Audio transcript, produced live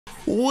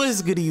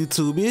What's good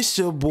YouTube? It's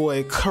your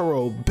boy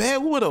Koro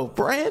back with a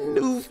brand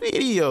new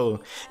video,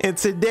 and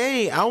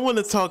today I want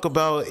to talk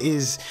about,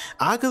 is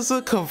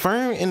Akaza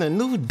confirmed in a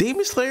new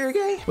Demon Slayer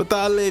game? With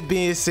all that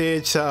being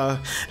said, y'all,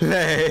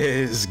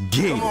 let's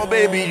get it. Come on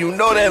baby, you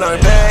know that I'm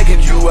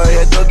bagging you. I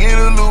had to get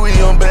a Louis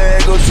on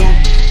bag or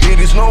two. It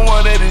is no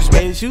one that is.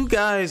 As you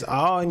guys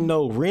all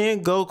know,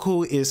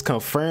 rengoku is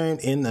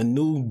confirmed in the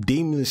new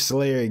Demon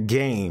Slayer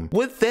game.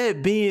 With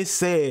that being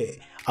said,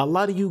 a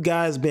lot of you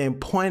guys been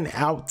pointing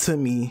out to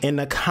me in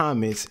the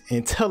comments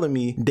and telling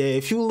me that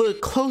if you look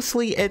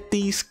closely at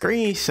these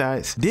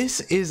screenshots,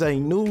 this is a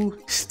new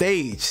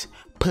stage.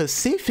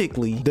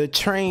 Specifically the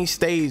train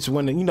stage,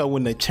 when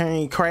when the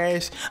train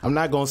crashed. I'm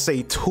not gonna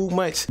say too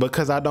much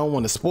because I don't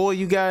want to spoil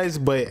you guys,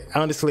 but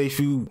honestly, if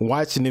you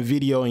watching the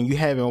video and you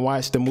haven't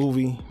watched the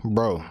movie,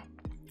 bro,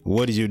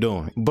 what are you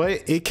doing?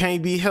 But it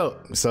can't be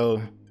helped,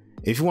 so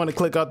if you want to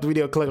click out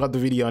the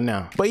video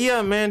now. But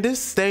yeah, man, this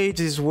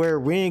stage is where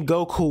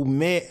rengoku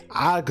met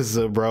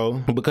Akaza,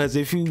 bro. Because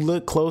if you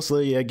look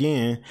closely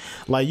again,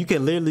 like, you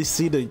can literally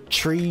see the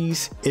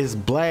trees is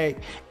black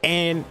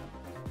and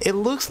it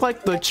looks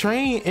like the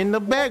train in the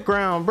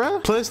background, bro.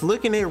 Plus,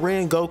 looking at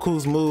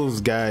rengoku's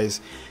moves, guys,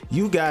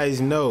 you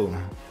guys know,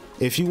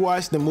 if you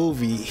watch the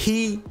movie,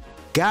 he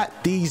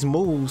got these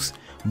moves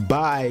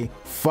by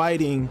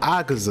fighting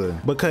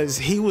Akaza, because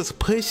he was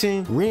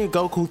pushing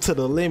rengoku to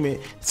the limit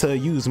to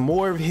use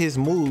more of his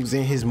moves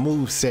in his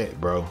move set,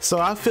 bro. So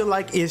I feel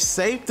like it's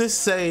safe to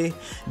say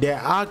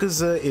that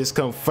Akaza is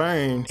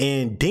confirmed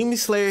in Demon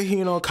Slayer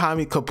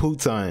Hinokami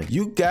Keppuutan.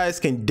 You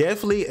guys can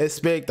definitely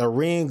expect a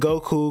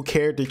rengoku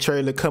character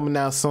trailer coming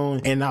out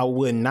soon, and I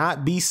would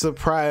not be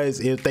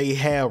surprised if they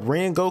have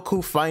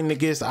rengoku fighting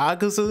against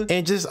Akaza.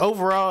 And just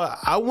overall,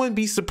 I wouldn't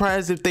be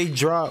surprised if they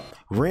drop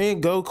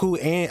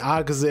rengoku and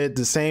Akaza at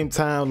the same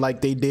time, like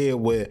they did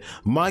with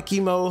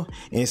Makimo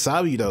and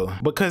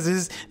Sabito,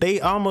 because they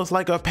almost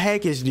like a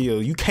package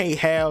deal. You can't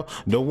have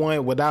the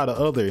one without the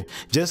other,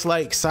 just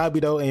like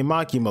Sabito and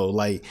Makimo.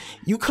 Like,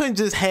 you couldn't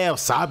just have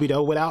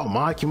Sabito without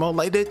Makimo.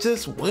 Like, that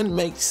just wouldn't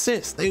make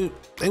sense. They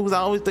was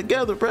always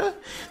together, bruh.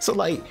 So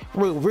like,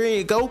 with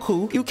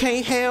rengoku, you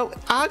can't have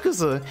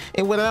Akaza,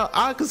 and without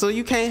Akaza,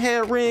 you can't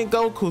have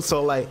rengoku.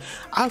 So like,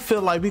 I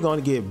feel like we're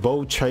gonna get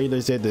both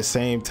trailers at the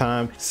same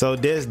time, so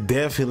there's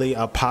definitely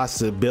a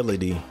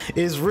possibility.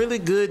 It's really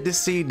good to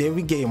see that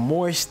we get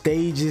more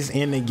stages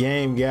in the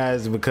game,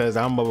 guys, because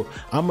I'm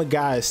a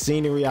guy of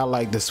scenery. I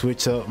like to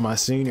switch up my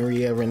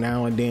scenery every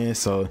now and then,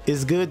 so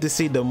it's good to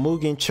see the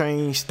Mugen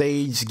train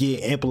stage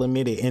get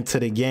implemented into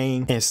the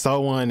game, and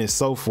so on and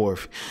so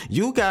forth.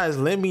 You guys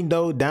let me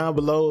know down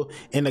below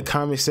in the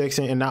comment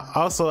section, and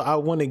I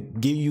want to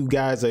give you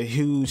guys a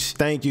huge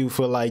thank you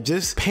for like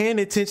just paying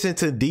attention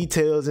to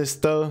details and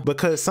stuff,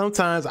 because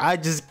sometimes I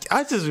just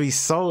be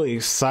so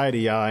excited,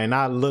 y'all, and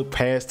I look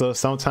past stuff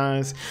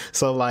sometimes.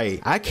 So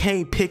like, I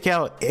can't pick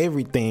out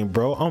everything,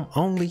 bro. I'm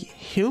only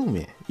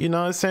human, you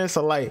know what I'm saying?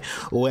 So like,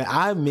 what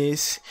I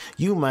miss,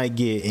 you might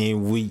get,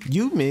 and what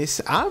you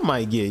miss, I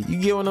might get.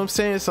 You get what I'm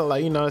saying? So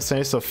like, you know what I'm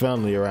saying? It's a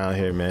family around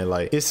here, man.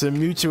 Like, it's a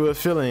mutual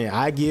feeling.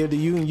 I give to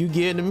you and you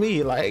give to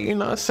me. Like, you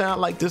know what I'm saying?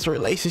 Like, this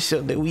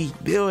relationship that we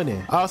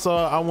building. Also,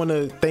 I want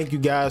to thank you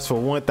guys for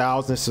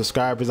 1,000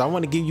 subscribers. I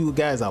want to give you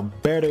guys a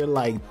better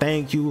like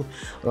thank you,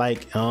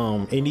 like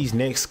in these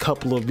next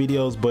couple of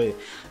videos, but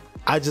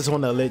I just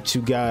want to let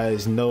you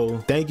guys know,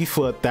 thank you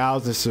for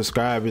 1,000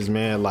 subscribers,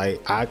 man.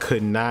 Like, I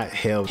could not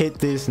have hit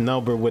this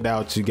number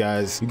without you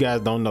guys. You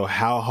guys don't know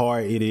how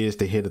hard it is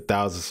to hit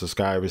 1,000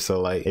 subscribers.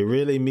 So like, it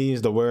really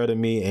means the world to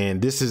me,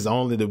 and this is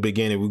only the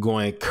beginning. We're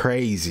going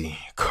crazy.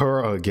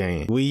 Koro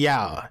gang. We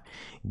out.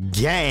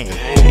 Gang.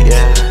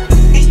 Yeah.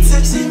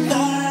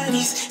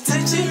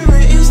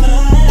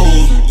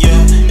 Oh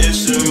yeah,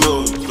 it's a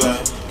move, but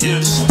you're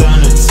just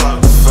done to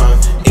talk fun.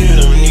 You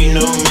don't need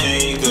no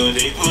makeup,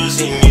 they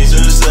pussy me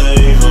some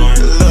slave on.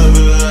 Love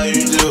it how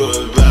you do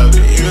it, baby,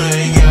 you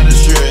ain't got a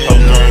straight.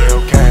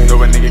 Okay,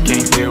 no, a nigga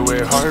can't deal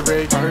with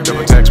heartbreak.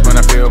 Double text when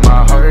I feel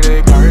my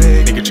heartache.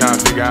 Nigga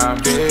tryna figure I'm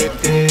dead,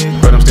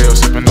 but I'm still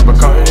sipping up a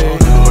Bacardi.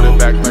 Put it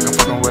back like I'm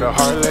fucking with a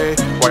Harley.